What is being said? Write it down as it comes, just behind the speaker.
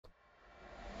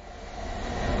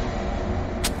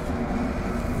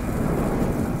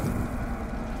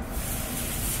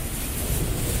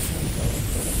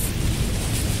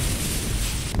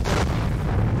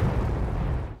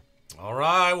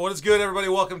What is good, everybody?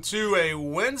 Welcome to a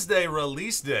Wednesday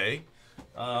release day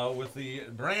with the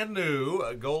brand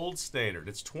new gold standard.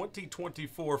 It's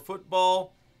 2024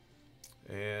 football,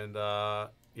 and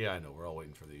yeah, I know we're all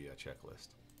waiting for the checklist.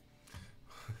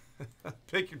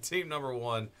 Pick your team. Number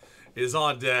one is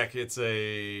on deck. It's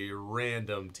a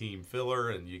random team filler,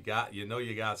 and you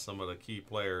got some of the key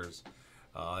players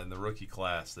in the rookie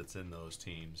class that's in those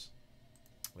teams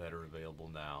that are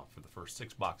available now for the first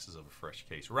 6 boxes of a fresh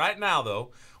case. Right now,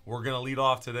 though, we're going to lead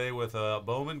off today with a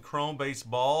Bowman Chrome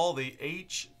Baseball, the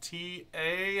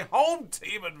HTA Home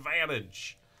Team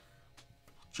Advantage.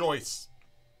 Choice.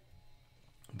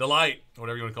 Delight,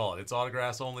 whatever you want to call it. It's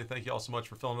autographs only. Thank you all so much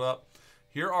for filling it up.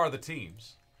 Here are the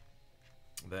teams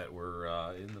that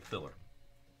were in the filler.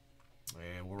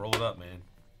 And we'll roll it up, man.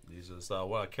 These are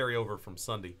the carryover from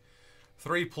Sunday.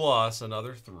 3 plus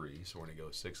another 3, so we're going to go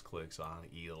 6 clicks on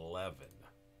 11.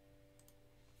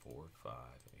 4, 5,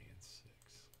 and 6.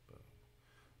 Boom.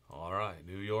 All right,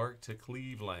 New York to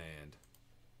Cleveland.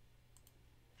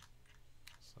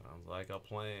 Sounds like a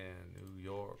plan. New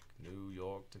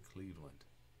York to Cleveland.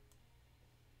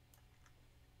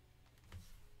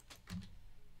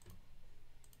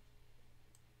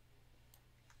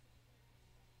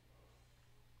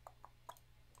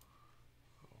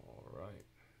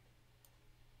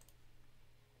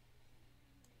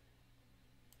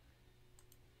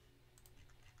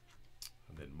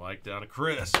 Mike down to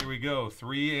Chris. Here we go.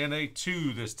 3 and a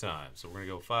 2 this time. So we're going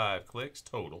to go 5 clicks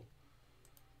total.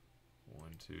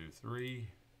 1, 2, 3,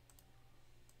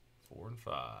 4, and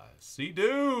 5.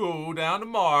 See-do down to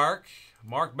Mark.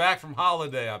 Mark back from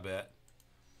holiday, I bet.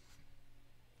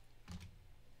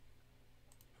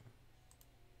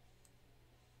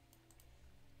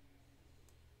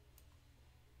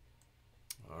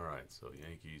 All right. So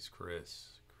Yankees,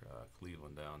 Chris,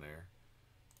 Cleveland down there.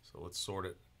 So let's sort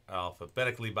it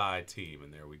alphabetically by team,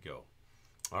 and there we go.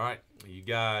 All right, you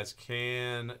guys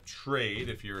can trade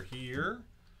if you're here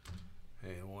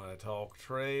and want to talk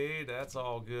trade. That's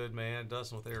all good, man.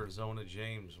 Dustin with Arizona,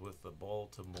 James with the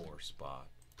Baltimore spot,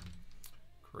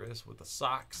 Chris with the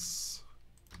Sox,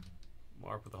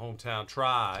 Mark with the hometown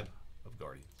tribe of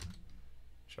Guardians,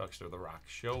 Chuckster the Rock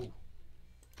Show,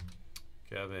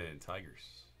 Kevin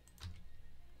Tigers,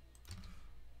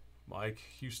 Mike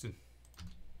Houston,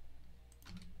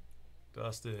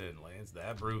 Dustin lands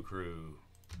that Brew Crew.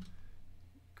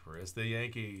 Chris the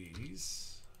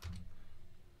Yankees.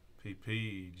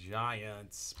 PP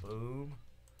Giants. Boom.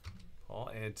 Paul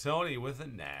and Tony with the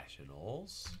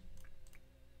Nationals.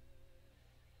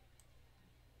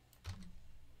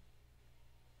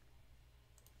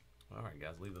 All right,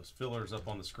 guys, leave those fillers up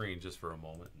on the screen just for a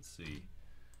moment and see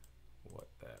what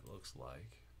that looks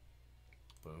like.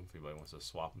 Boom, if anybody wants to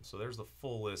swap them. So there's the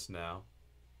full list now.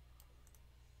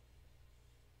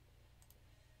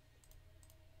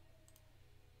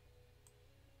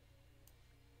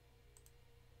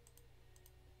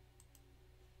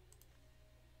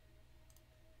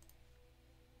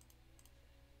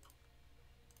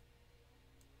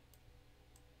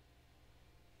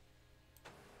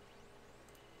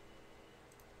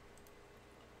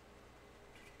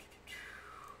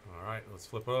 All right, let's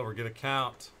flip it over, get a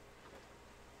count.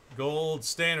 Gold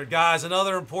standard. Guys,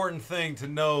 another important thing to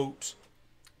note,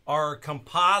 our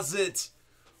composite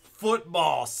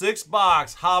football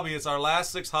 6-box hobby. It's our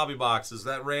last 6 hobby boxes.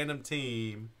 That random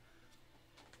team.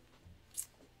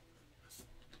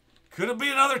 Could it be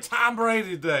another Tom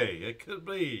Brady day? It could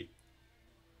be.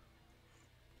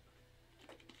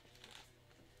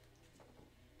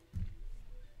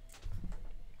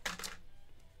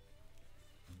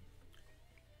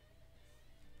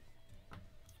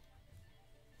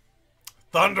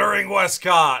 Thundering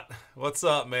Westcott. What's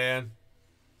up, man?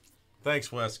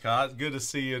 Thanks, Westcott. Good to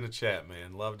see you in the chat,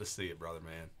 man. Love to see it, brother,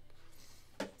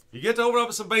 man. You get to open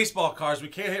up some baseball cards. We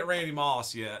can't hit Randy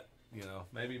Moss yet. You know,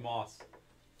 maybe Moss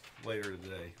later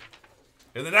today.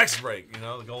 In the next break, you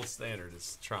know, the gold standard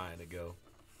is trying to go.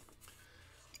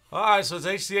 All right, so it's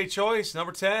HTA choice.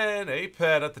 Number 10,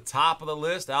 APET at the top of the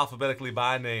list, alphabetically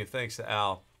by name. Thanks to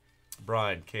Al,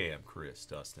 Brian, Cam, Chris,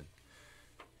 Dustin,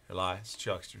 Elias,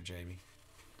 Chuckster, Jamie,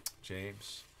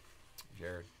 James,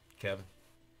 Jared, Kevin,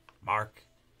 Mark,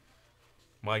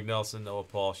 Mike Nelson, Noah,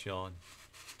 Paul, Sean,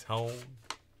 Tone,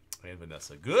 and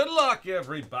Vanessa. Good luck,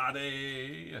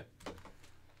 everybody.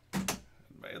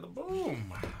 May the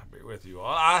boom be with you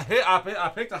all.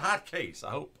 I picked a hot case. I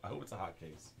hope it's a hot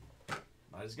case.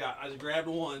 I just grabbed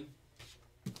one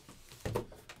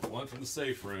from the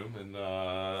safe room, and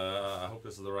I hope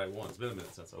this is the right one. It's been a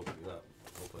minute since I opened it up.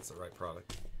 I hope it's the right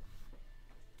product.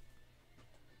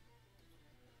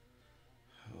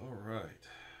 All right.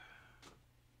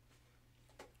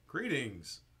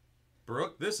 Greetings,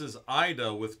 Brooke. This is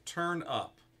Ida with Turn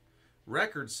Up.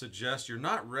 Records suggest you're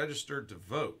not registered to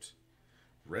vote.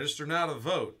 Register now to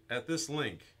vote at this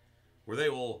link, where they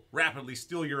will rapidly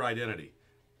steal your identity.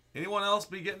 Anyone else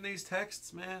be getting these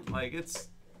texts, man? Like, it's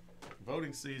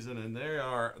voting season, and there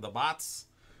are the bots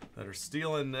that are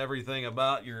stealing everything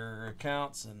about your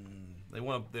accounts, and they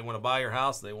want to buy your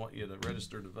house. They want you to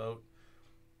register to vote.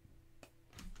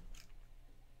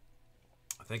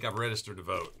 I think I've registered to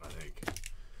vote. I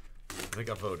think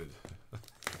I voted.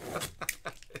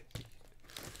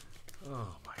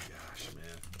 Oh my gosh,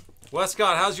 man.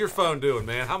 Westcott, how's your phone doing,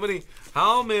 man? How many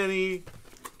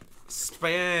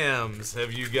spams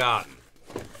have you gotten?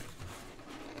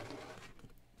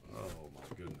 Oh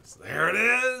my goodness. There it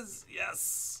is.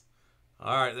 Yes.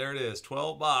 All right, there it is.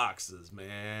 12 boxes,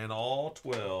 man. All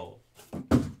 12.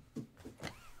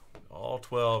 All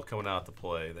 12 coming out to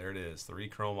play. There it is. 3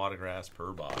 chrome autographs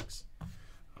per box.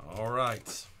 All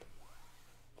right.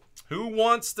 Who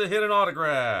wants to hit an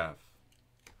autograph?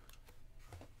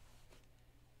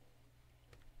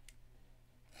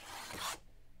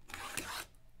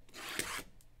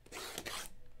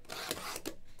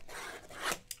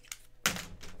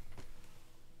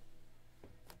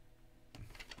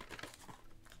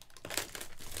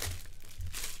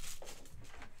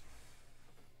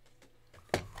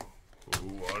 Who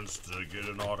wants to get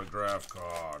an autograph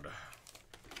card?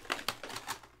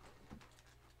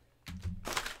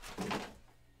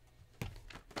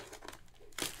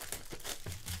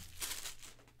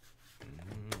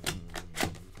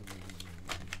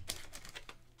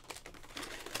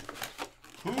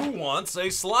 Who wants a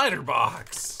slider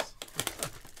box?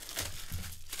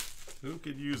 Who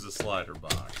could use a slider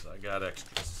box? I got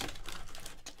extras.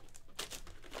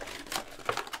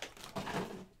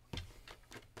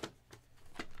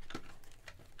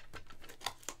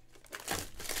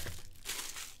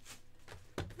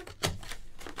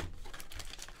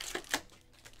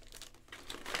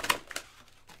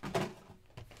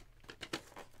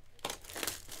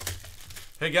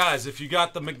 Hey guys, if you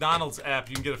got the McDonald's app,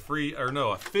 you can get a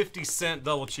 50-cent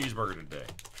double cheeseburger today.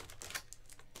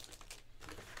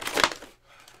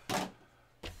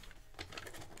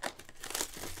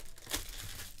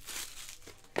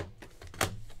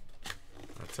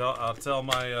 I'll tell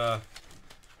my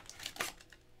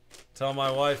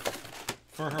wife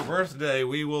for her birthday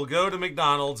we will go to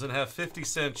McDonald's and have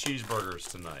 50-cent cheeseburgers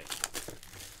tonight.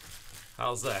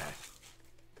 How's that?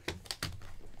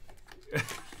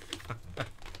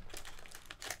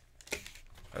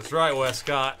 That's right,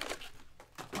 Westcott.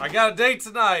 I got a date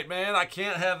tonight, man. I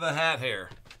can't have the hat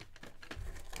hair.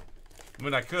 I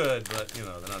mean, I could, but, you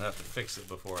know, then I'd have to fix it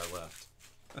before I left.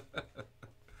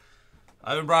 I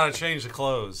haven't brought a change of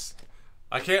clothes.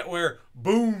 I can't wear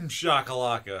boom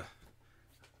shakalaka.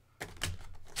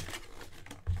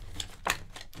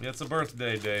 Yeah, it's a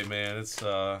birthday day, man. It's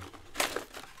a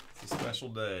special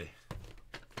day.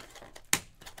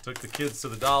 Took the kids to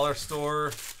the dollar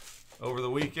store over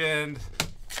the weekend.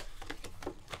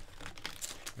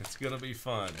 It's gonna be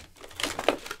fun.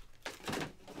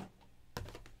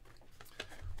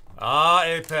 Ah,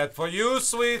 a pet for you,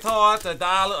 sweetheart.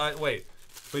 $1. Wait,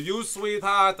 for you,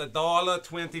 sweetheart,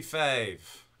 $1.25.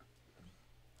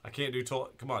 I can't do toll.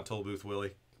 Come on, toll booth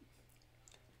Willie.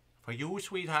 For you,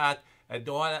 sweetheart,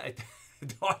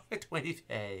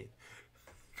 $1.25.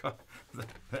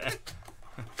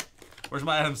 Where's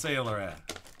my Adam Sandler at?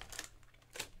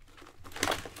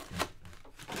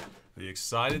 The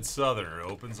excited Southerner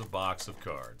opens a box of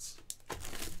cards.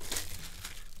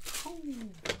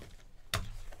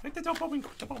 The Bowman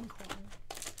card.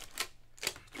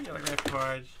 3 autograph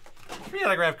cards. 3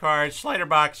 autograph cards. Slider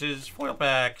boxes. Foil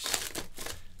packs.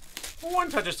 1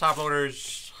 touches top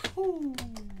loaders. Ooh.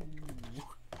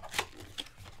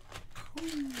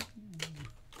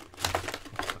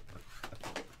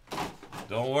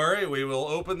 Don't worry, we will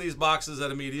open these boxes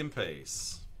at a medium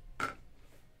pace.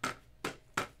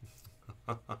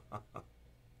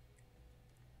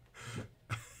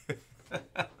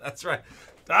 That's right.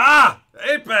 Ah!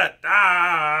 Hey, pet!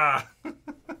 Ah!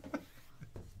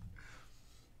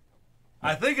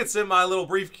 I think it's in my little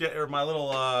briefcase, or my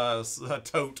little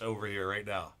tote over here right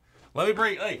now. Let me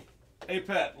bring, hey,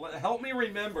 pet, help me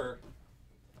remember.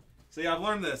 See, I've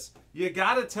learned this. You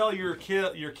gotta tell your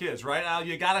kids, right, Al?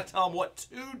 You gotta tell them what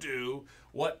to do.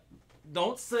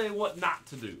 Don't say what not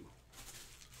to do.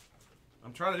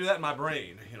 I'm trying to do that in my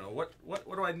brain. You know, what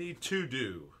do I need to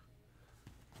do?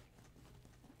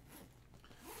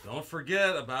 Don't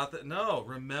forget about that. No,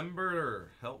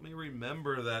 remember. Help me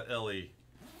remember that Ellie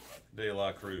De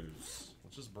La Cruz.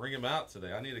 Let's just bring him out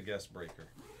today. I need a guest breaker.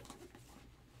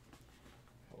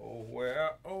 Oh,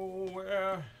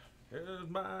 where is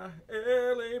my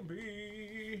LAB?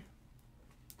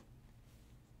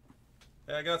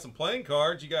 Hey, I got some playing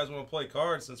cards. You guys want to play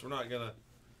cards since we're not going to,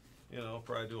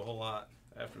 probably do a whole lot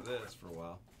after this for a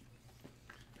while.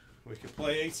 We can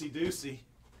play AC Doocy.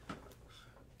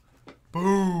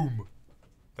 Boom.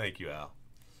 Thank you, Al.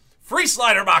 Free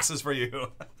slider boxes for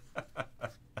you.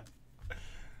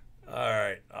 All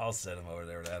right. I'll send him over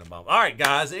there to Adam Bowman. All right,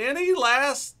 guys. Any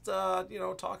last,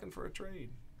 talking for a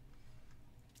trade?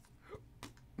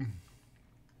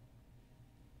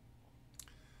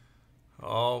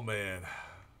 Oh, man.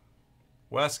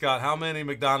 Westcott, how many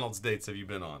McDonald's dates have you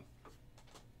been on?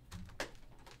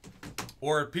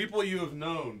 Or people you have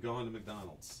known going to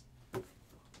McDonald's?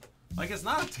 Like, it's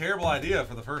not a terrible idea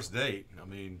for the first date. I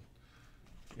mean,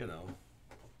 you don't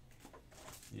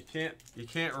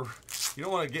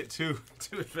want to get too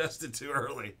invested too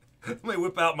early. Let me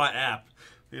whip out my app,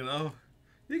 You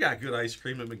got good ice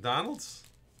cream at McDonald's.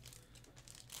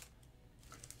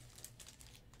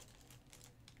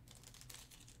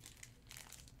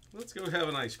 Let's go have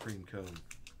an ice cream cone.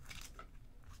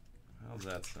 How's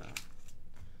that sound?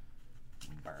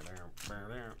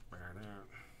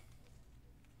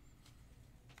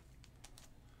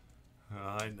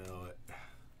 I know it.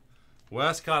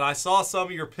 Westcott, I saw some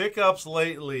of your pickups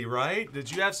lately, right?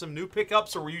 Did you have some new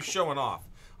pickups or were you showing off?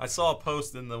 I saw a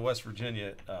post in the West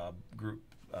Virginia group,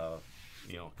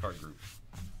 card group.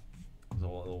 It was a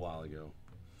little while ago.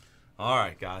 All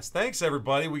right, guys. Thanks,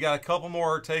 everybody. We got a couple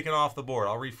more taken off the board.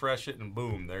 I'll refresh it, and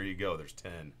boom, there you go. There's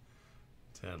 10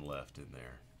 left in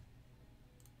there.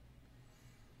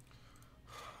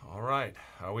 All right.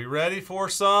 Are we ready for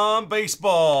some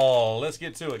baseball? Let's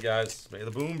get to it, guys. May the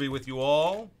boom be with you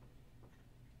all.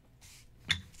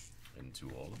 And to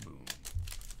all the boom.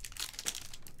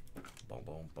 Boom,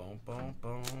 boom, boom, boom,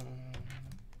 boom.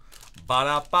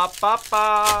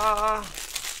 Ba-da-ba-ba-ba.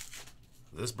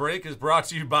 This break is brought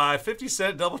to you by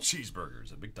 50-cent double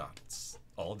cheeseburgers at McDonald's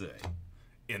all day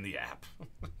in the app.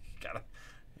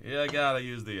 Gotta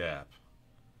use the app.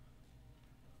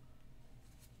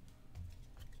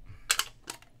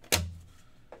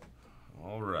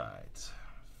 All right.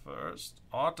 First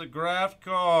autographed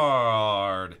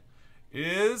card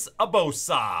is a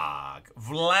Bosag.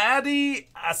 Vladdy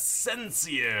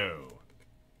Asensio.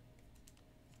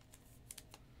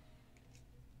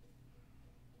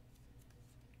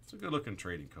 It's a good looking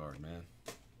trading card, man.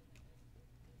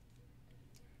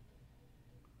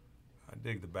 I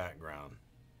dig the background.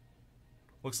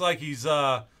 Looks like he's,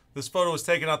 this photo was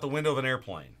taken out the window of an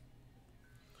airplane.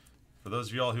 For those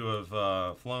of y'all who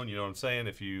have flown, you know what I'm saying?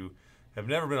 If you have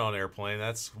never been on an airplane,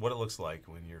 that's what it looks like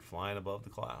when you're flying above the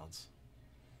clouds.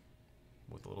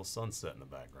 With a little sunset in the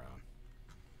background.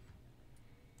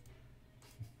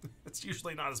 It's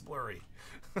usually not as blurry.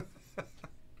 God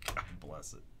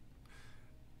bless it.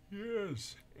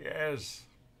 Yes, yes.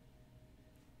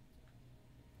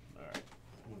 All right,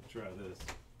 I'm going to try this.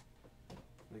 I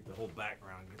think the whole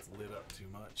background gets lit up too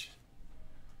much.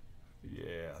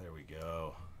 Yeah, there we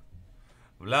go.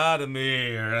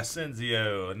 Vladimir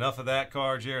Asensio. Enough of that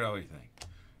card, Jared. What do you think?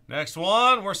 Next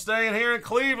one, we're staying here in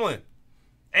Cleveland.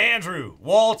 Andrew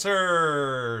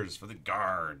Walters for the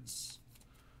Guards.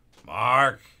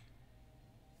 Mark.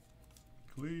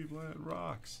 Cleveland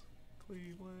rocks.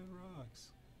 Cleveland rocks.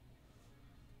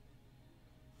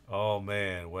 Oh,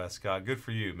 man, Westcott. Good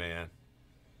for you, man.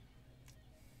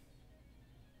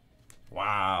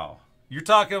 Wow. You're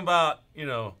talking about,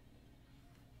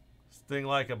 sting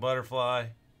like a butterfly.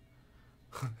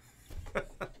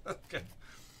 Okay.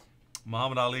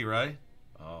 Muhammad Ali, right?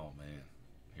 Oh, man.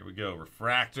 Here we go.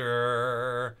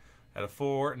 Refractor at a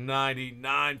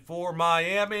 499 for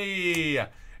Miami.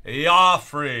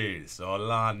 Joffrey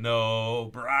Solano.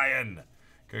 Brian.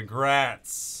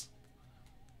 Congrats.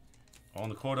 On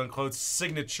the quote-unquote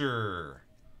signature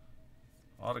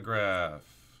autograph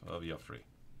of Joffrey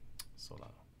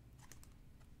Solano.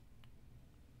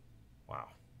 Wow.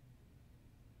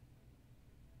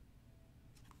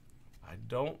 I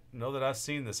don't know that I've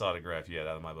seen this autograph yet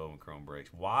out of my Bowman Chrome breaks.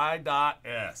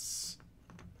 Y.S.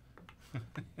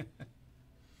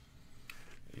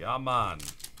 Yeah, man.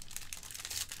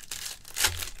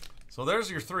 So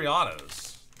there's your 3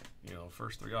 autos.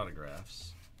 First 3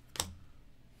 autographs.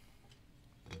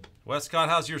 Westcott,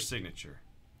 how's your signature?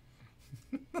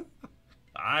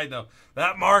 I know.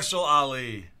 That Marshall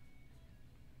Ali.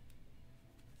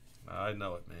 I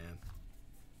know it, man.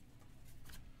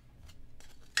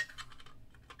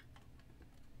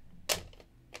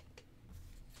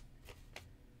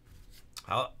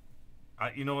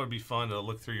 It would be fun to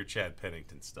look through your Chad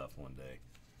Pennington stuff one day.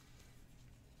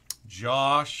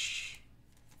 Josh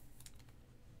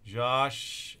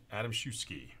Josh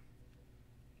Adamszewski.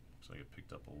 Looks like it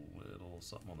picked up a little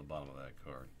something on the bottom of that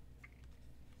card.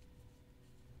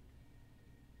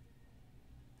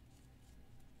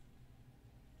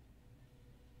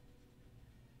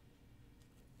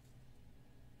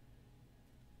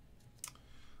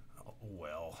 Oh,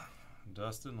 well,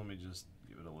 Dustin, let me just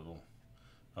give it a little.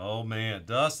 Oh man,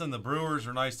 Dustin, the Brewers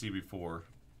are nice to you before.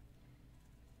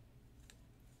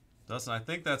 Dustin, I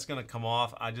think that's gonna come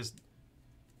off. I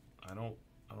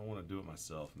don't want to do it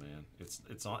myself, man.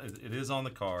 It is on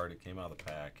the card. It came out of the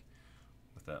pack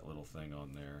with that little thing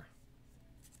on there.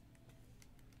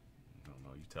 I don't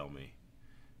know. You tell me.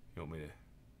 You want me to?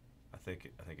 I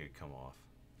think it'd come off.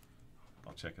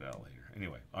 I'll check it out later.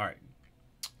 Anyway, all right.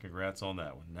 Congrats on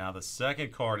that one. Now the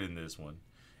second card in this one,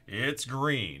 it's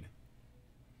green,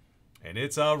 and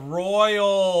it's a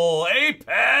Royal. Hey,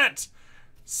 Pat.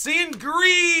 Seeing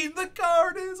green, the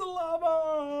card is lava.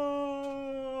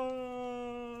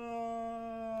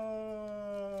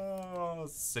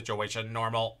 Situation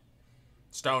normal.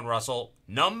 Stone Russell,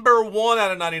 number 1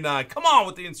 out of 99. Come on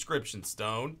with the inscription,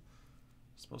 Stone.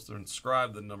 Supposed to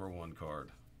inscribe the number 1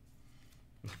 card.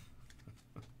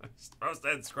 Supposed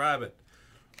to inscribe it.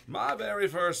 My very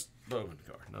first Bowman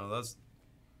card. No, that's.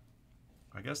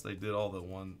 I guess they did all the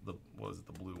what was it,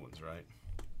 the blue ones, right?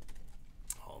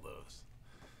 All those.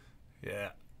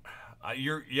 Yeah,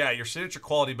 your signature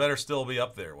quality better still be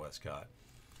up there, Westcott.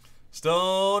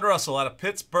 Stone Russell out of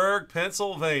Pittsburgh,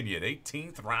 Pennsylvania, an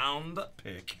 18th round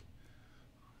pick.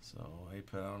 So, hey,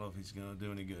 Pat, I don't know if he's going to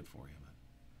do any good for you.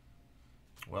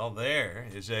 But, well, there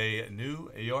is a New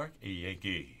York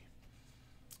Yankee.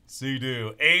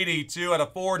 See-do, 82 out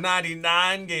of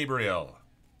 499, Gabriel.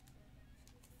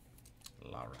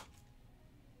 Lara.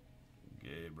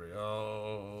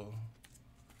 Gabriel.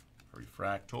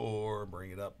 Refractor,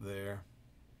 bring it up there.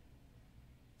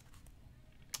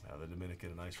 Now the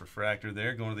Dominican, a nice refractor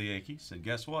there, going to the Yankees. And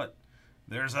guess what?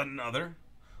 There's another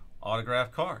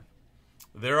autograph card.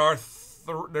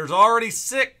 There's already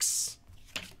 6.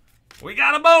 We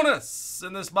got a bonus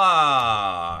in this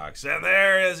box. And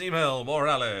there is Emil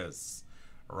Morales.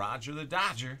 Roger the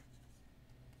Dodger.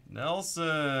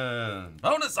 Nelson.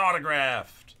 Bonus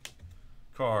autographed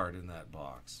card in that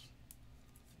box.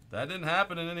 That didn't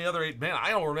happen in any other 8. Man, I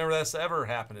don't remember this ever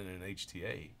happening in an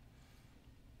HTA.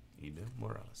 Emil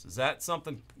Morales. Is that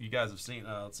something you guys have seen?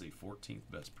 Let's see. 14th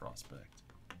best prospect.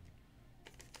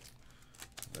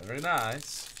 Very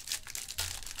nice.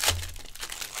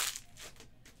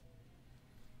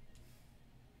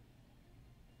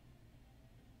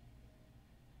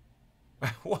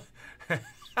 What?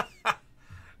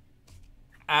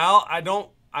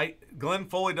 Al, Glenn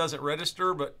Foley doesn't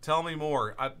register, but tell me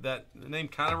more. That name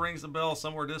kind of rings a bell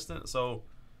somewhere distant. So,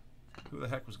 who the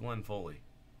heck was Glenn Foley?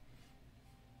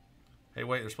 Hey,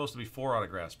 wait, there's supposed to be 4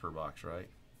 autographs per box, right?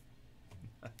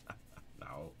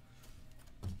 No.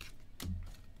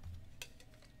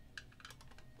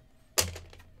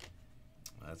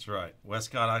 That's right.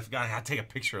 Westcott, I forgot. I gotta take a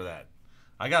picture of that.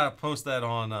 I gotta post that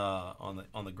on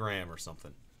the gram or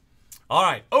something. All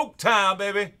right, Oak Town,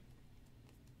 baby.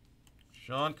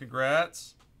 Sean,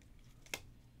 congrats.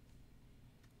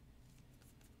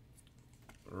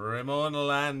 Ramon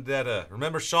Landetta.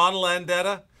 Remember Sean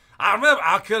Landetta? I remember.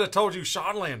 I could have told you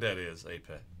Sean Landetta is,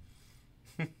 Apet.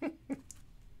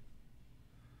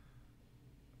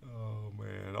 Oh,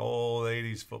 man. Old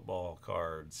 80s football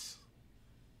cards.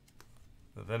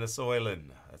 The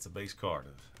Venezuelan. That's a base card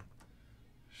of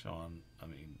Sean.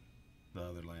 The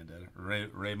other Landetta.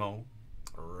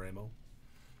 Ramo.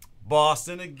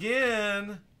 Boston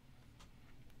again.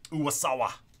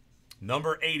 Uwasawa.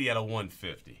 Number 80 out of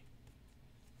 150.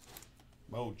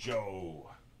 Mojo.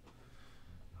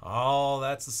 Oh,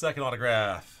 that's the second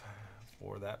autograph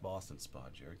for that Boston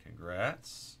spot, Jerry.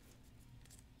 Congrats.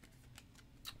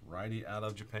 Righty out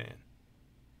of Japan.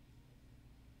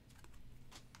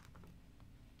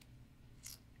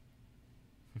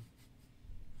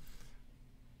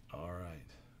 All right.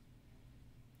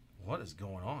 What is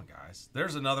going on, guys?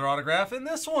 There's another autograph in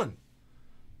this one.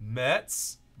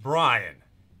 Mets, Brian.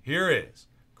 Here is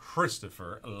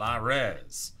Christopher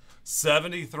Larez.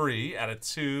 73 out of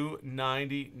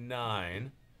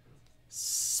 299.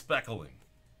 Speckling.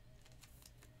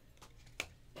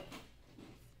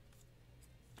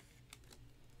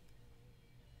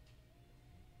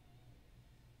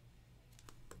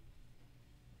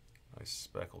 Nice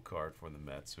speckle card for the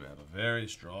Mets, who have a very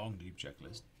strong deep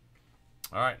checklist.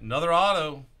 All right, another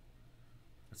auto.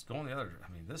 It's going the other.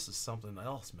 This is something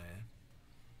else, man.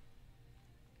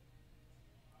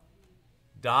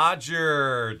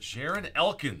 Dodger, Jaron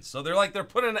Elkins. So they're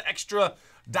putting an extra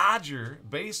Dodger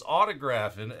base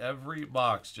autograph in every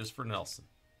box just for Nelson.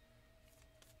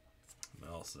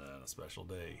 Nelson, a special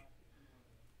day.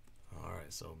 All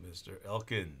right, so Mr.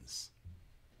 Elkins.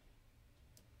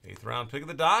 8th round pick of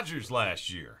the Dodgers last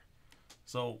year.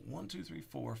 So 1, 2, 3,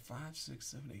 4, 5, 6,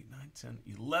 7, 8, 9, 10,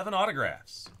 11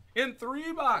 autographs in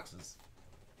 3 boxes.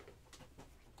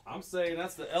 I'm saying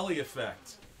that's the Ellie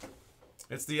effect.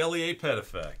 It's the Ellie Apet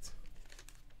effect.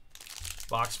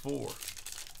 Box 4.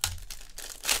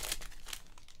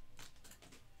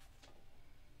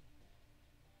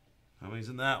 How many's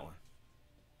in that one?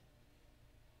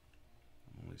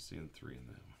 I'm only seeing 3 in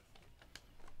that one.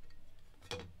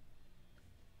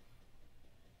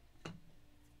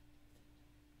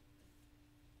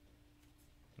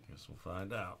 Guess we'll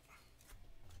find out.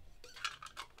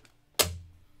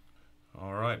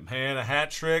 All right, man, a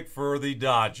hat trick for the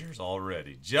Dodgers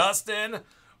already. Justin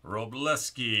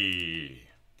Robleski.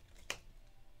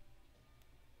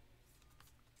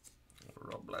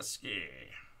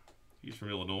 He's from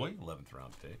Illinois, 11th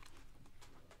round pick.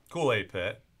 Cool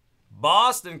A-Pet.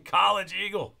 Boston College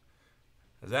Eagle.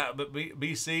 Is that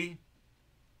BC?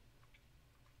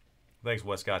 Thanks,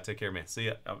 Westcott. Take care, man. See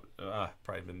ya.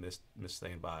 Probably been missed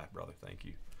saying bye, brother. Thank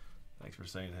you. Thanks for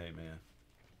saying hey, man.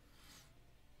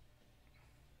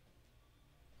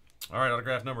 All right,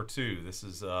 autograph number 2. This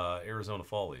is Arizona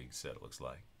Fall League set, it looks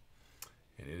like.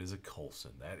 And it is a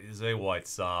Colson. That is a White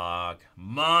Sox.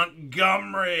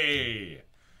 Montgomery.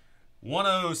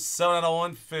 107 out of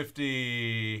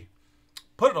 150.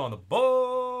 Put it on the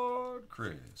board,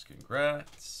 Chris.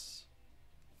 Congrats.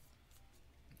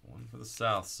 One for the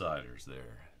Southsiders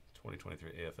there.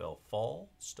 2023 AFL Fall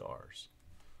Stars.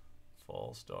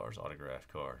 Fall Stars autograph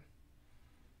card.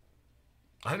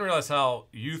 I didn't realize how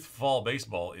youth fall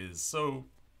baseball is so,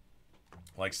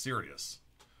 like, serious.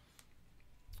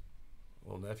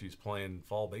 Little nephew's playing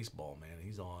fall baseball, man.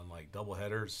 He's on, like, double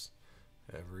headers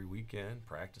every weekend,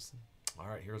 practicing. All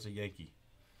right, here's a Yankee.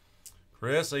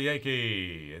 Chris, a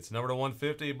Yankee. It's number to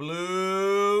 150,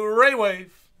 Blu-ray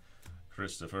Wave.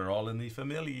 Christopher, all in the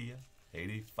Familia.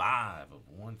 85 of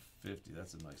 150.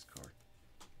 That's a nice card.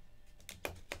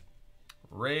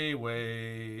 Ray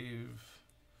Wave.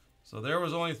 So there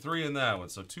was only 3 in that one.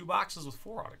 So 2 boxes with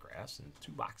 4 autographs and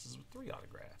 2 boxes with 3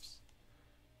 autographs.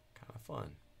 Kind of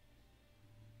fun.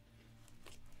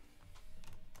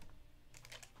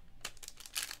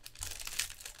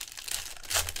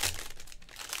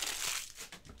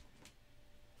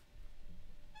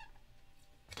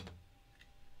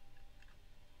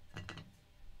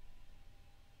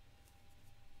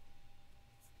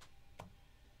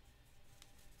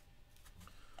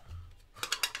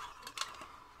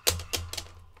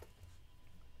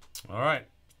 All right,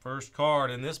 first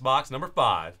card in this box, number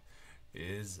 5,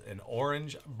 is an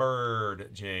orange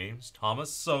bird, James.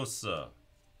 Thomas Sosa.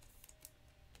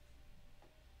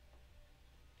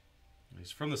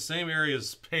 He's from the same area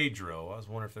as Pedro. I was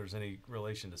wondering if there's any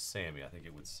relation to Sammy. I think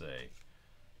it would say,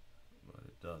 but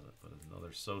it doesn't. But it's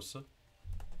another Sosa.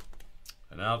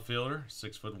 An outfielder,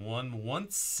 6'1",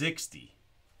 160.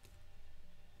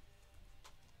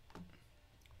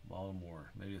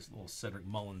 Baltimore, maybe it's a little Cedric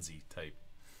Mullins-y type.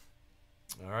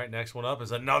 All right, next one up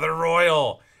is another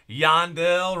Royal.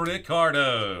 Yandel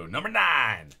Ricardo, number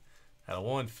 9 out of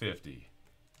 150.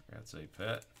 That's a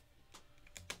pet.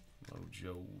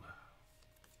 Mojo.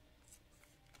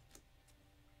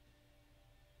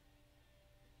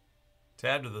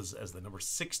 Tabbed as the number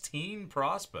 16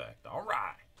 prospect. All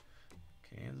right.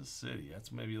 Kansas City.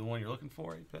 That's maybe the one you're looking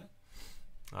for, pet.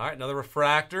 All right, another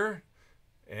refractor.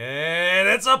 And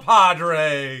it's a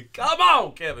Padre. Come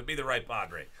on, Kevin. Be the right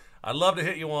Padre. I'd love to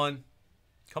hit you one.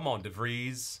 Come on,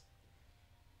 DeVries.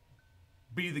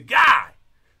 Be the guy.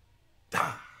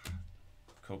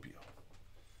 Copio.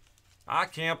 I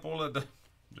can't pull a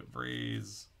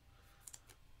DeVries.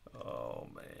 Oh,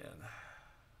 man.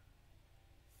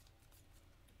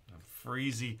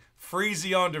 Freezy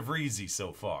on DeVries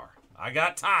so far. I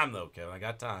got time, though, Kevin. I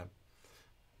got time.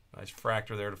 Nice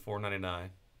fractor there to $4.99.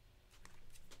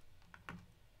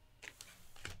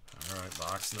 All right,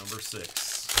 box number 6.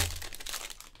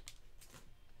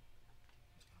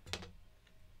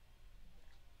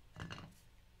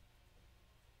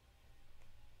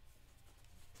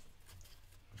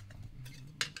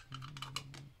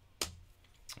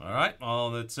 All right,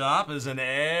 on the top is an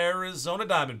Arizona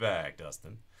Diamondback,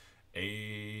 Dustin.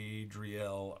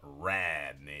 Adriel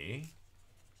Radney.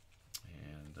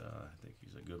 And I think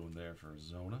he's a good one there for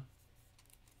Arizona.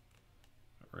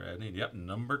 Radney, yep,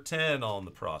 number 10 on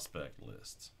the prospect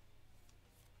list.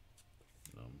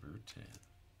 Number 10.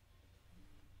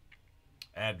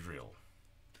 Adriel.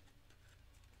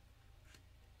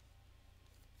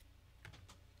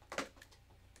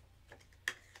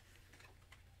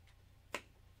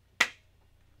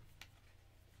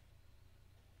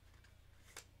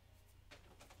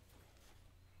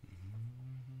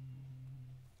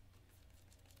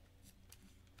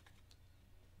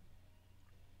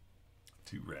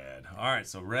 Too rad. All right,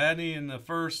 so Radney in the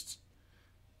first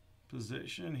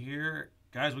position here.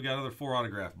 Guys, we got another 4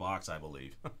 autograph box, I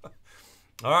believe.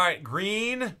 All right,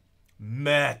 green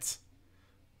Met.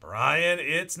 Brian,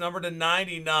 it's number to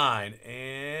 99.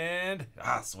 And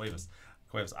Cuevas.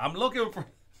 We're looking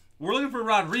for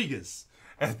Rodriguez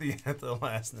at the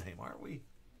last name, aren't we?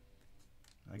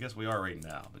 I guess we are right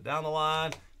now. But down the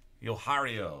line,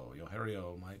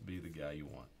 Yohario might be the guy you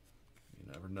want.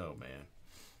 You never know, man.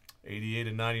 88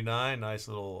 and 99, nice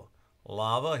little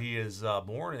lava. He is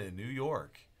born in New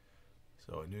York.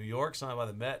 So in New York, signed by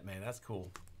the Met, man, that's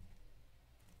cool.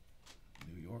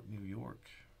 New York, New York.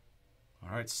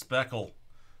 All right, Speckler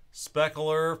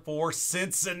for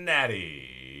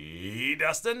Cincinnati.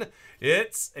 Dustin,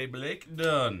 it's a Blake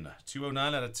Dunn.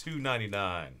 209 out of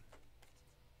 299.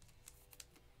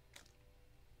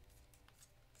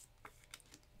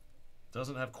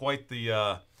 Doesn't have quite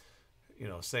the,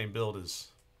 same build as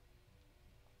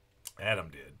Adam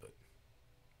did, but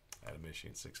Adam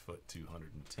Michigan, 6 foot,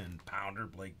 210-pounder.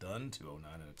 Blake Dunn,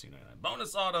 209 out of 299.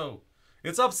 Bonus auto.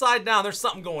 It's upside down. There's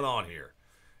something going on here.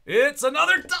 It's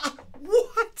another.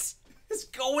 What is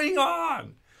going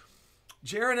on?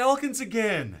 Jaron Elkins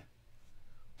again.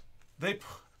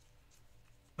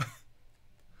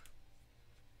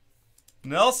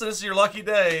 Nelson, this is your lucky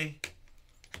day.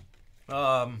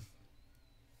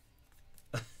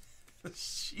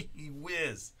 Gee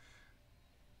whiz.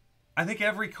 I think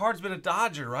every card's been a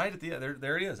Dodger, right?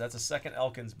 There it is. That's a second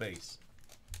Elkins base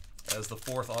as the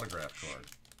 4th autograph card.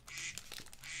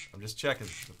 I'm just checking.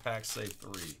 The packs say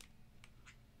 3.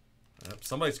 Yep,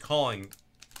 somebody's calling.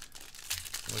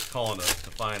 Somebody's calling to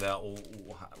find out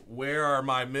where are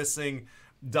my missing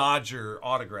Dodger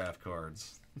autograph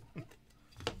cards.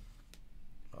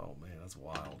 Oh man, that's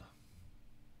wild.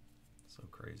 So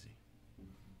crazy.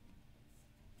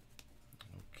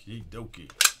 Okie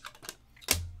dokie.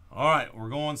 All right, we're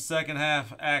going second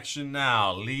half action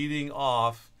now. Leading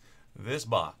off this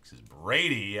box is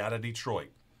Brady out of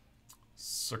Detroit.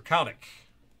 Circonic.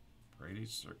 Brady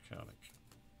Circonic.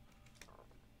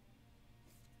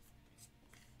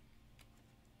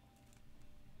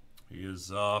 He is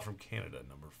from Canada,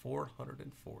 number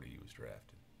 440. He was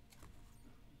drafted.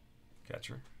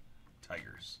 Catcher,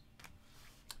 Tigers.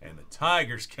 And the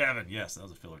Tigers, Kevin. Yes, that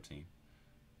was a filler team.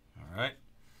 All right.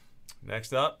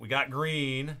 Next up, we got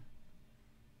green.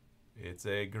 It's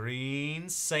a green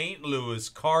St. Louis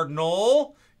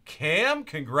Cardinal. Cam,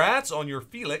 congrats on your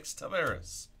Felix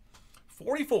Taveras.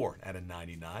 44 out of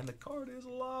 99. The card is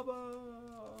lava.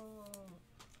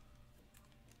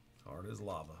 Card is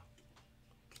lava.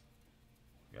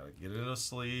 Got to get it in a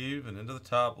sleeve and into the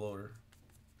top loader.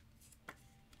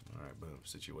 All right, boom.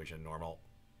 Situation normal.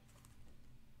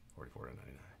 44 to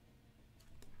 99.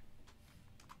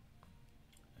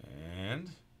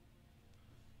 And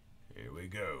here we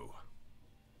go.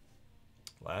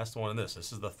 Last one in this.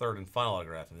 This is the 3rd and final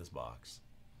autograph in this box.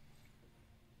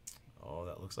 Oh,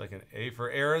 that looks like an A for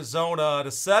Arizona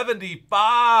to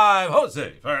 75.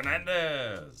 Jose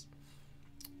Fernandez.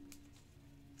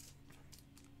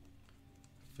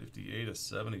 58 to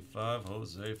 75.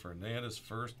 Jose Fernandez,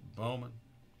 first Bowman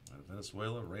out of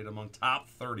Venezuela, rated among top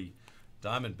 30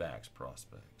 Diamondbacks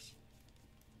prospects.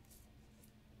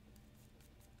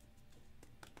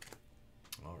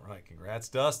 All right, congrats,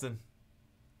 Dustin.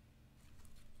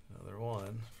 Another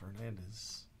one,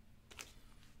 Fernandez.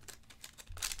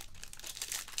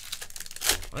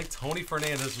 I think Tony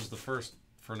Fernandez was the first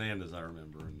Fernandez I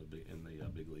remember in the big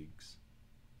leagues.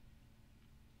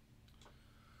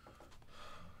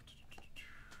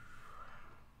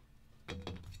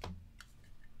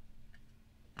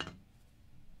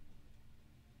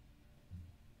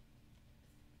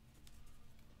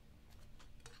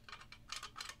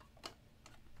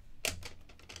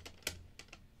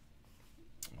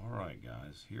 All right,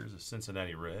 guys. Here's a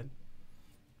Cincinnati Red.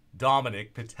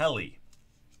 Dominic Pitelli.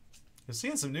 You're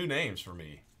seeing some new names for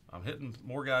me. I'm hitting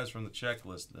more guys from the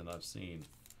checklist than I've seen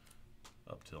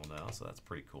up till now, so that's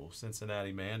pretty cool.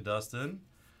 Cincinnati man, Dustin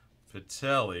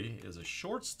Pitelli is a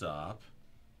shortstop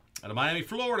out of Miami,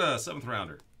 Florida, 7th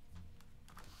rounder,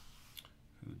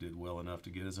 who did well enough to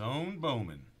get his own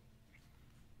Bowman.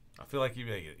 I feel like you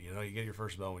make it. You know, you get your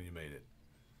first Bowman, you made it.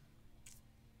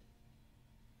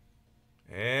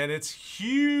 And it's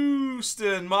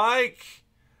Houston, Mike.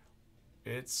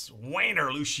 It's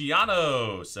Wainer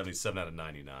Luciano, 77 out of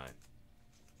 99.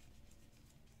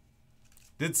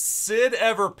 Did Sid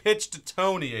ever pitch to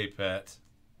Tony, A-Pet?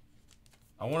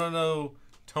 I want to know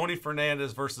Tony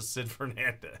Fernandez versus Sid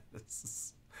Fernandez.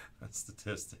 That's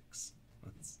statistics.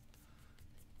 Let's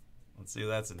see if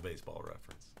that's in Baseball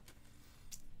Reference.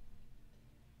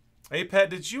 Hey, Pat,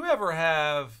 did you ever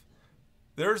have...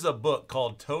 There's a book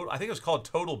called Total... I think it was called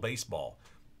Total Baseball.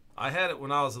 I had it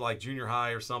when I was like junior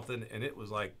high or something, and it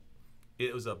was like...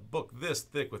 It was a book this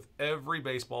thick with every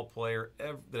baseball player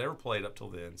that ever played up till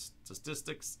then.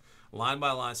 Statistics, line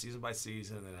by line, season by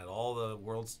season, and it had all the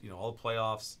world's, all the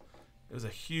playoffs. It was a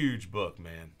huge book,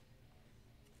 man.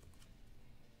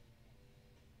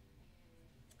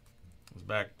 It was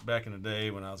back in the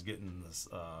day when I was getting this,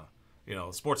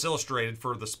 Sports Illustrated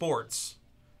for the sports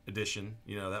edition.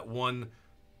 That one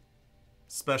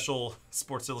special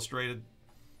Sports Illustrated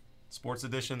sports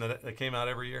edition that came out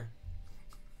every year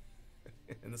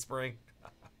in the spring.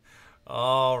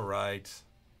 All right.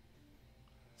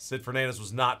 Sid Fernandez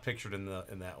was not pictured in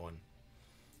that one.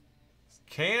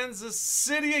 Kansas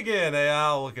City again. Hey,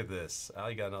 Al, look at this. Al,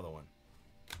 you got another one.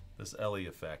 This Ellie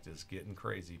effect is getting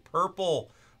crazy.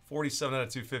 Purple, 47 out of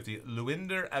 250.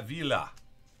 Luinder Avila.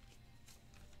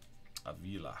 Man,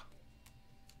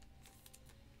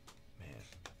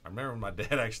 I remember when my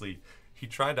dad he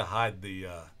tried to hide the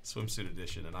swimsuit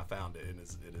edition, and I found it in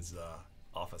his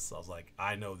office. I was like,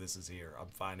 I know this is here. I'm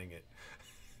finding it.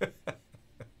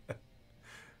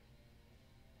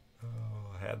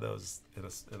 Oh, I had those in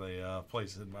a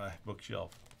place in my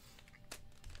bookshelf.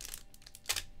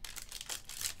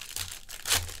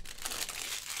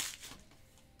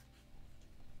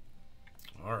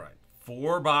 All right,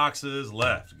 4 boxes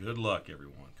left. Good luck,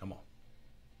 everyone. Come on.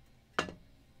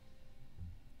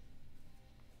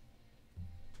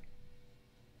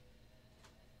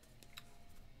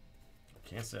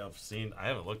 Can't say I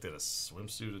haven't looked at a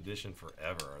swimsuit edition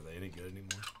forever. Are they any good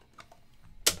anymore?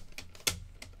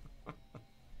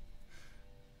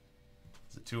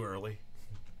 Is it too early?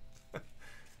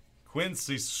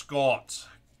 Quincy Scott,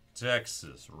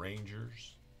 Texas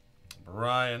Rangers.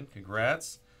 Brian,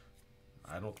 congrats.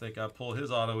 I don't think I pulled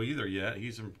his auto either yet.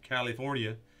 He's from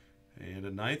California. And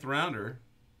a 9th rounder.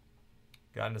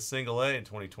 Got into single A in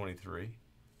 2023.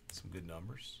 Some good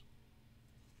numbers.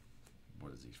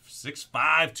 What is he? 6'5",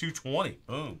 220.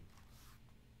 Boom.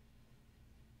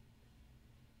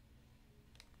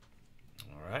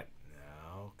 All right.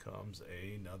 Now comes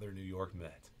another New York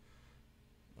Met.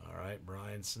 All right.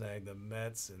 Brian snagged the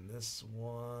Mets in this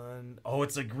one. Oh,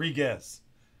 it's Rodriguez.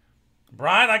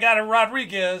 Brian, I got it.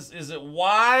 Rodriguez. Is it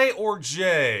Y or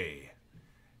J?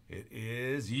 It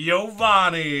is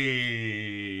Giovanni.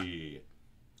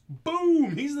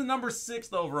 Boom. He's the number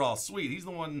 6th overall. Sweet. He's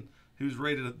the one who's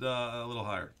rated a little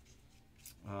higher.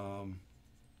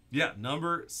 Yeah,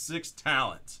 number 6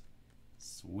 talent.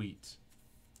 Sweet.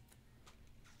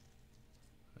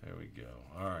 There we go.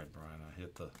 All right, Brian. I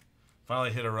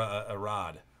finally hit a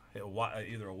rod. Hit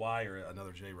either a Y or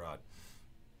another J rod.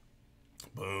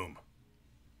 Boom.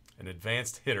 An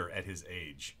advanced hitter at his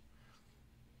age.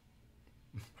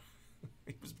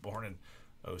 He was born in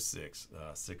 06,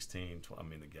 16, 12. I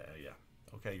mean, the guy, yeah.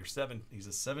 Okay, he's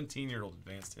a 17-year-old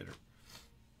advanced hitter.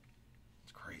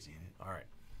 It's crazy, isn't it? All right,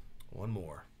 one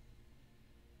more.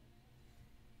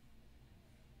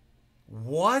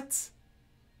 What?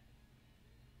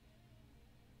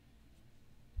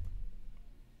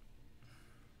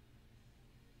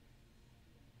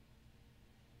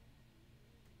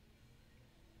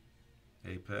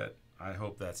 Hey, Pet, I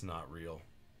hope that's not real.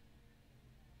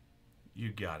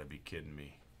 You gotta be kidding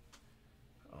me.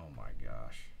 Oh my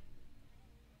gosh.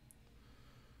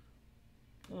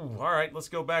 Ooh, all right, let's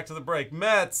go back to the break.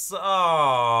 Mets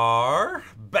are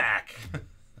back.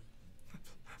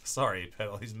 Sorry, Pet,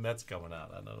 all these Mets coming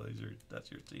out. I know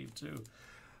that's your team too.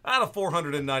 Out of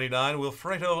 499,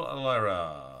 Wilfredo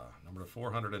Lara, number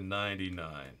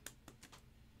 499.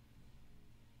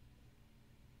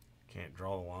 Can't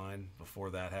draw the line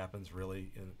before that happens,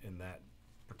 really, in that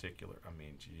particular. I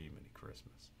mean, gee, many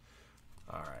Christmas.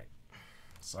 All right.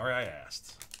 Sorry I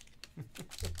asked.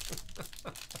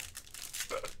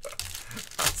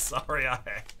 I'm sorry I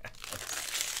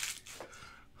asked.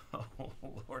 Oh,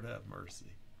 Lord have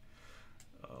mercy.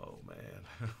 Oh, man.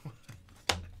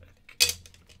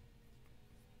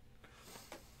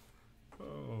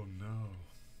 Oh, no.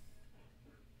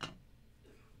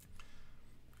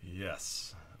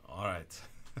 Yes. All right.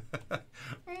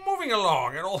 Moving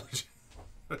along. And all.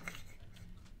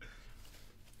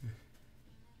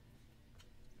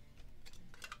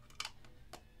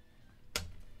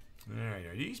 There you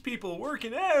go. These people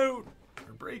working out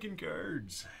are breaking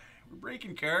cards. We're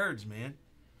breaking cards, man.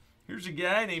 Here's a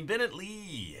guy named Bennett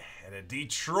Lee at a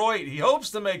Detroit. He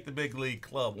hopes to make the big league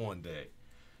club one day.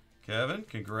 Kevin,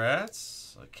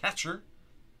 congrats. A catcher.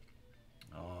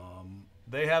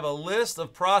 They have a list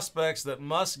of prospects that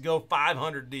must go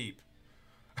 500 deep.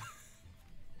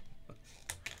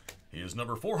 He is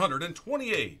number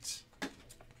 428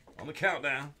 on the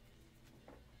countdown.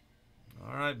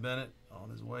 All right, Bennett, on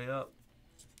his way up.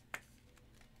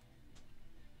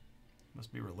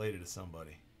 Must be related to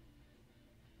somebody.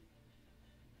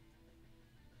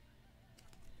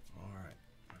 All right.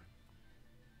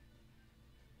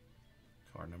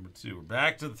 Card number 2. We're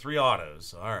back to the 3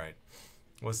 autos. All right.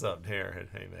 What's up, Darren?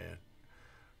 Hey, man.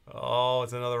 Oh,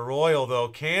 it's another Royal, though.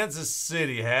 Kansas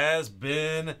City has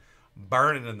been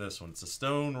burning in this one. It's a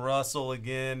Stone Russell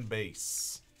again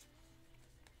base.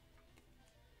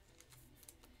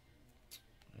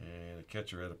 And a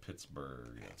catcher out of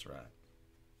Pittsburgh. That's right.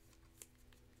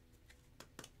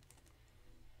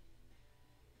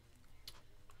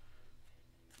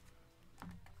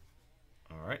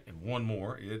 All right, and one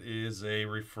more. It is a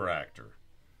refractor.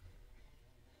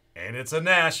 And it's a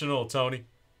national, Tony.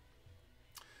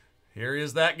 Here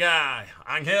is that guy.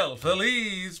 Angel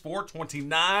Feliz,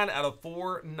 429 out of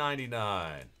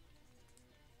 499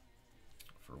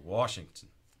 for Washington.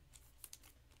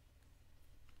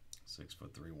 6'3",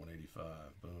 185.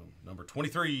 Boom. Number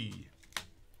 23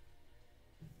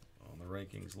 on the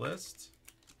rankings list.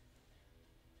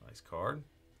 Nice card.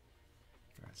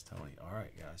 That's Tony. All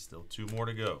right, guys. Still 2 more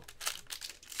to go.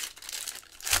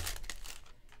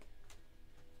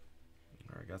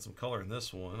 All right, got some color in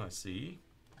this one, I see.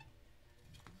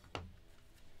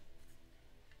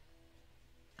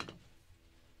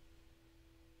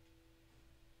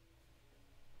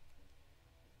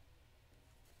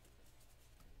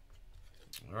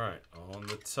 All right, on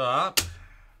the top,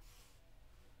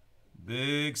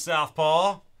 big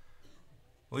southpaw.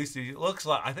 At least he looks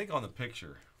like, I think on the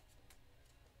picture,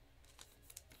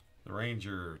 the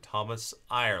Ranger, Thomas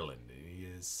Ireland. He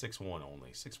is 6'1"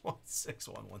 only. 6'1",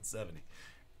 170.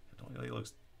 He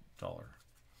looks taller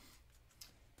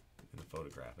in the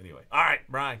photograph. Anyway, all right,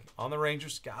 Brian, on the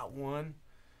Rangers, got one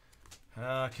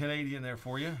Canadian there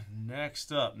for you.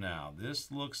 Next up now,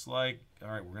 this looks like,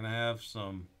 all right, we're going to have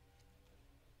some,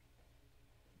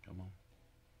 come on.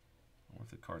 I wonder if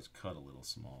the card's cut a little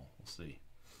small. We'll see.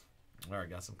 All right,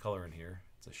 got some color in here.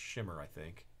 It's a shimmer, I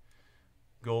think.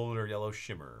 Gold or yellow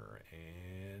shimmer.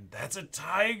 And that's a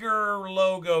Tiger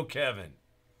logo, Kevin.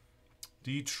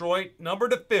 Detroit, number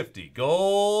to 50.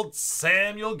 Gold,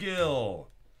 Samuel Gill.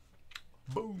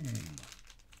 Boom.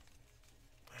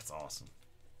 That's awesome.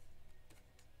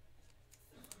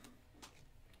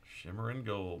 Shimmer and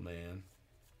gold, man.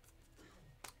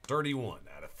 31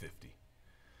 out of 50.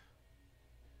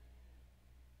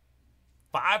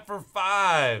 5 for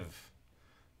 5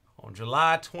 on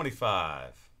July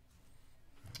 25.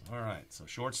 All right, so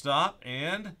shortstop,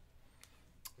 and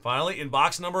finally in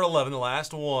box number 11, the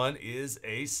last one is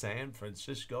a San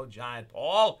Francisco Giant.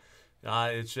 Paul,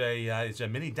 it's a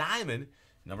mini diamond,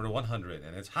 number 100,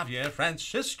 and it's Javier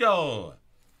Francisco,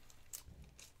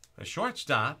 a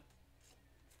shortstop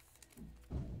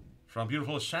from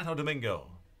beautiful Santo Domingo.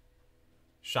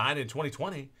 Shined in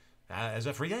 2020 as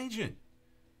a free agent.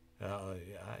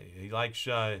 He likes.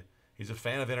 He's a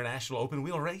fan of international open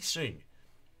wheel racing.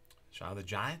 Shot the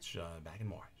Giants back in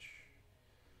March.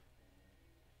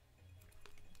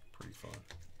 Pretty fun.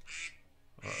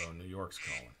 Uh-oh, New York's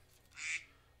calling.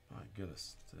 My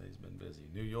goodness, today's been busy.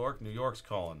 New York's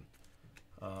calling.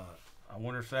 I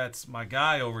wonder if that's my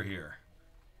guy over here.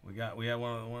 We had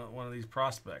one of these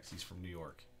prospects. He's from New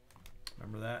York.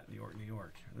 Remember that? New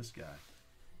York. This guy.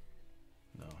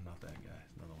 No, not that guy.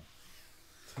 Another one.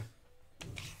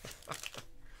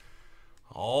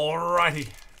 All righty.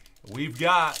 We've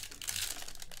got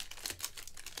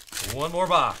one more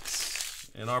box.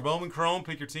 In our Bowman Chrome,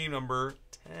 pick your team number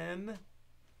 10.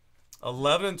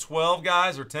 11 and 12,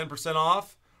 guys, are 10%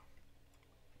 off.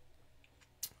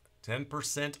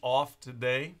 10% off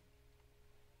today.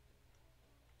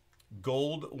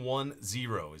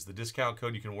 Gold10 is the discount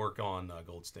code you can work on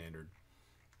Gold Standard.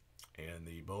 And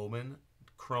the Bowman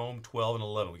Chrome 12 and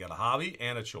 11. We got a hobby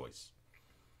and a choice.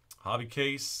 Hobby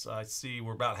case, I see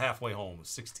we're about halfway home.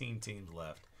 16 teams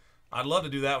left. I'd love to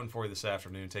do that one for you this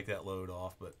afternoon, take that load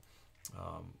off. But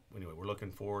anyway, we're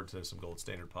looking forward to some Gold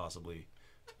Standard, possibly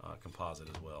composite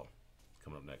as well.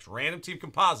 Coming up next. Random team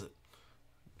composite.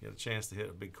 Get a chance to hit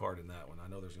a big card in that one. I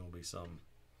know there's going to be some.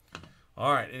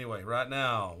 All right, anyway, right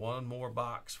now, one more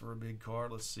box for a big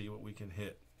card. Let's see what we can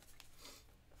hit.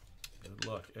 Good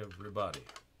luck, everybody.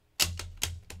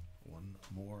 One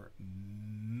more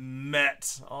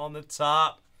Met on the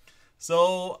top.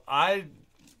 So I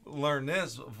learned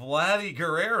this. Vladdy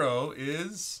Guerrero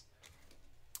is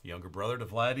younger brother to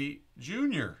Vladdy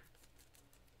Jr.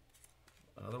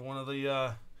 Another one of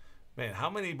the, man, how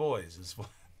many boys does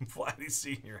Vladdy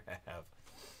Sr. have?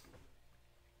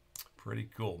 Pretty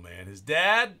cool, man. His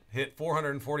dad hit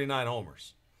 449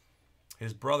 homers.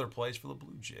 His brother plays for the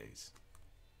Blue Jays.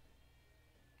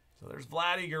 So there's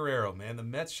Vladdy Guerrero, man. The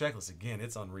Mets checklist, again,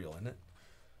 it's unreal, isn't it?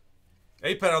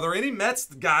 Hey, Pat, are there any Mets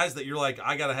guys that you're like,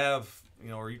 I got to have, you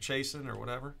know, are you chasing or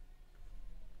whatever?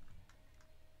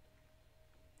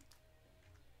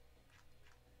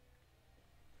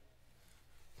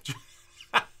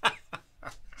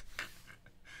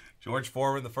 George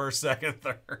Foreman, the first, second,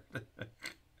 third.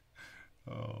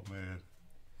 Oh, man.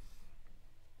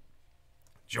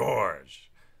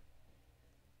 George.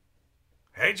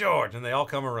 Hey, George. And they all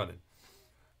come a-running.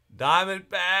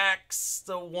 Diamondbacks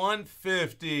to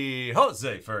 150.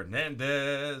 Jose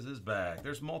Fernandez is back.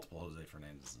 There's multiple Jose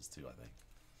Fernandezes, too, I think.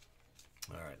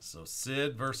 All right, so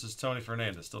Sid versus Tony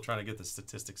Fernandez. Still trying to get the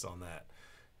statistics on that,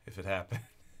 if it happened.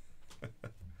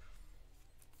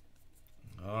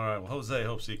 All right, well, Jose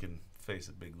hopes he can face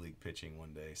a big league pitching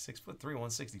one day. 6'3",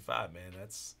 165, man.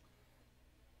 That's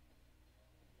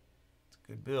a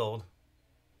good build.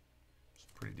 It's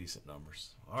pretty decent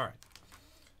numbers. All right.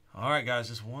 All right, guys,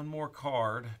 just one more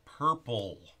card.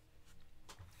 Purple.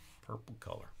 Purple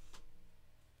color.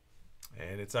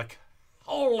 And it's a...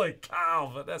 Holy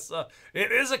cow, but that's a...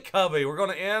 It is a Cubby. We're going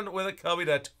to end with a Cubby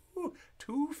to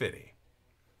 250.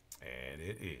 And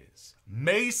it is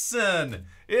Mason.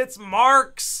 It's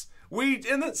Mark's. We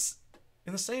in the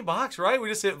same box, right? We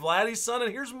just hit Vladdy's son,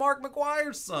 and here's Mark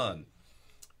McGuire's son.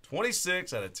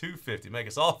 26 out of 250. Make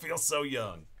us all feel so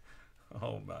young.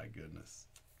 Oh my goodness.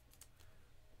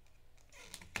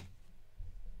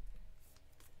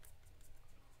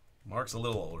 Mark's a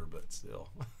little older, but still.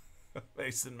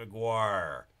 Mason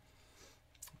McGuire.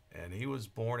 And he was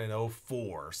born in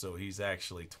 04, so he's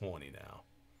actually 20 now.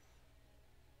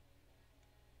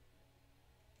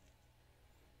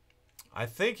 I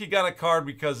think he got a card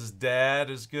because his dad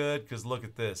is good. Because look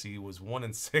at this. He was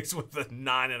 1-6 with a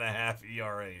 9.5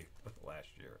 ERA last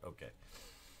year. Okay.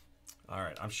 All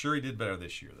right. I'm sure he did better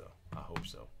this year, though. I hope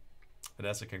so.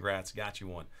 Vanessa, congrats. Got you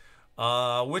one.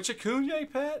 Which Acuna,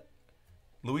 Pat?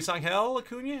 Luis Angel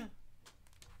Acuna?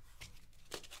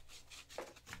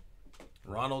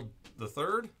 Ronald the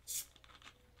third?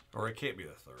 Or it can't be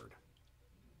the third.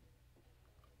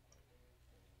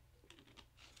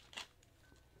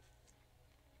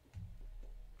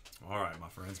 All right, my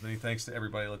friends. Many thanks to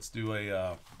everybody. Let's do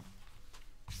a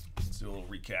little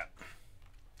recap.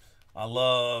 I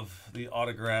love the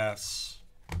autographs.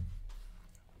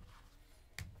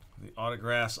 The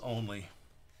autographs only.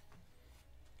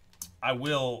 I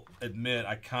will admit,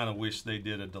 I kind of wish they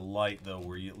did a Delight, though,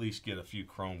 where you at least get a few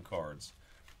Chrome cards.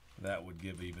 That would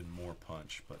give even more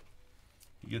punch. But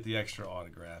you get the extra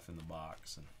autograph in the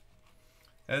box. And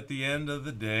at the end of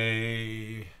the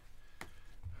day...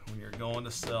 When you're going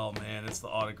to sell, man, it's the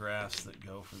autographs that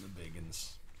go for the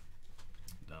biggins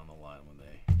down the line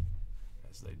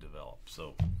as they develop.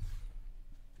 So,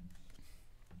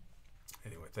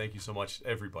 anyway, thank you so much,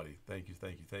 everybody. Thank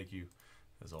you,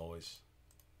 as always,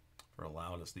 for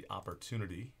allowing us the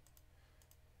opportunity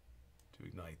to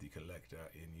ignite the collector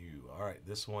in you. All right,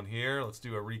 this one here, let's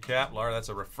do a recap. Laura, that's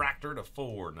a refractor to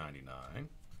 $4.99.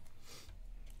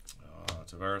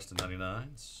 Tavares to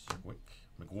 99. Quick.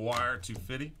 McGuire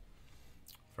 250.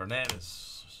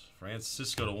 Fernandez,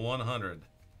 Francisco to 100.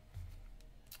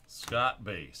 Scott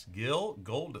base. Gill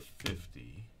gold to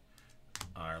 50.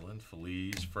 Ireland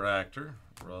Feliz Fractor.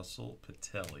 Russell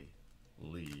Patelli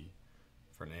Lee.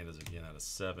 Fernandez again out of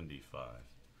 75.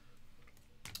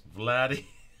 Vladdy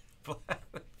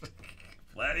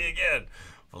again.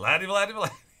 Vladdy.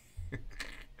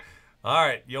 All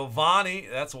right, Giovanni.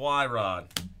 That's Y-Rod.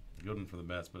 Good one for the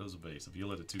Mets, but it was a base.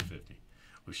 Avila to 250.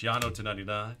 Luciano to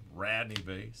 99. Radney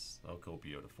base.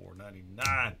 Ocopio to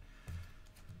 499.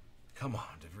 Come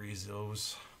on,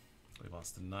 DeVrizos.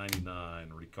 Levos to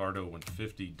 99. Ricardo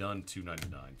 150. Dunn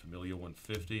 299. Familia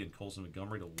 150. And Colson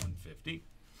Montgomery to 150.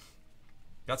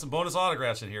 Got some bonus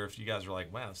autographs in here if you guys are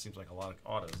like, wow, this seems like a lot of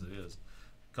autos. It is.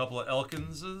 A couple of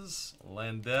Elkinses.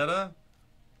 Landetta.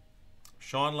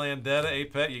 Sean Landetta.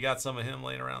 Apet, you got some of him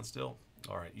laying around still?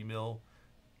 All right, Emil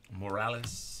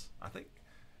Morales. I think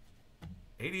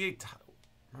 88.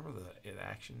 Remember the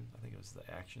action? I think it was the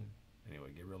action. Anyway,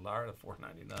 Gabriel Lara to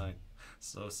 499.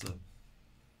 Sosa.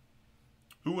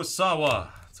 Uwasawa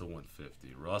to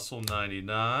 150. Russell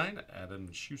 99. Adam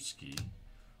Shusky.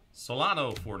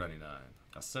 Solano 499.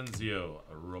 Asensio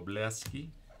Robleski.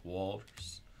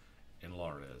 Walters. And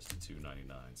Lares to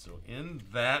 299. So in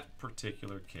that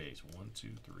particular case, 1, 2,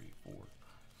 3, 4, 5,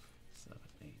 7,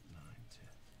 8, 9, 10,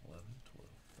 11, 12,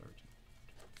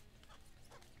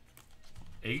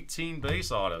 13. 18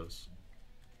 base autos.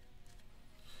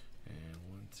 And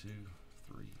 1, 2,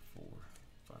 3, 4,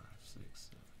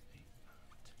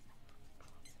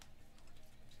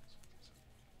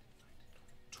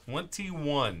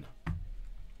 21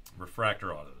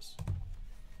 refractor autos.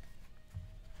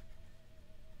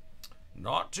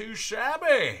 Not too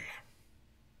shabby.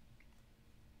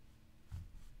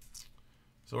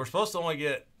 So we're supposed to only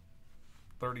get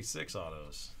 36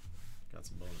 autos. Got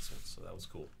some bonus ones, so that was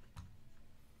cool.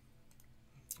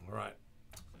 All right.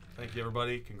 Thank you,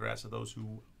 everybody. Congrats to those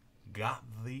who got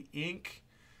the ink.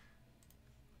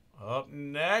 Up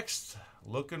next,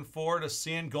 looking forward to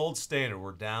seeing Gold Standard.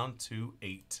 We're down to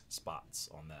 8 spots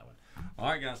on that one. All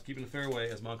right, guys, keeping the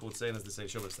fairway, as my uncle would say, and as they say,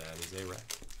 show us that is a wrap.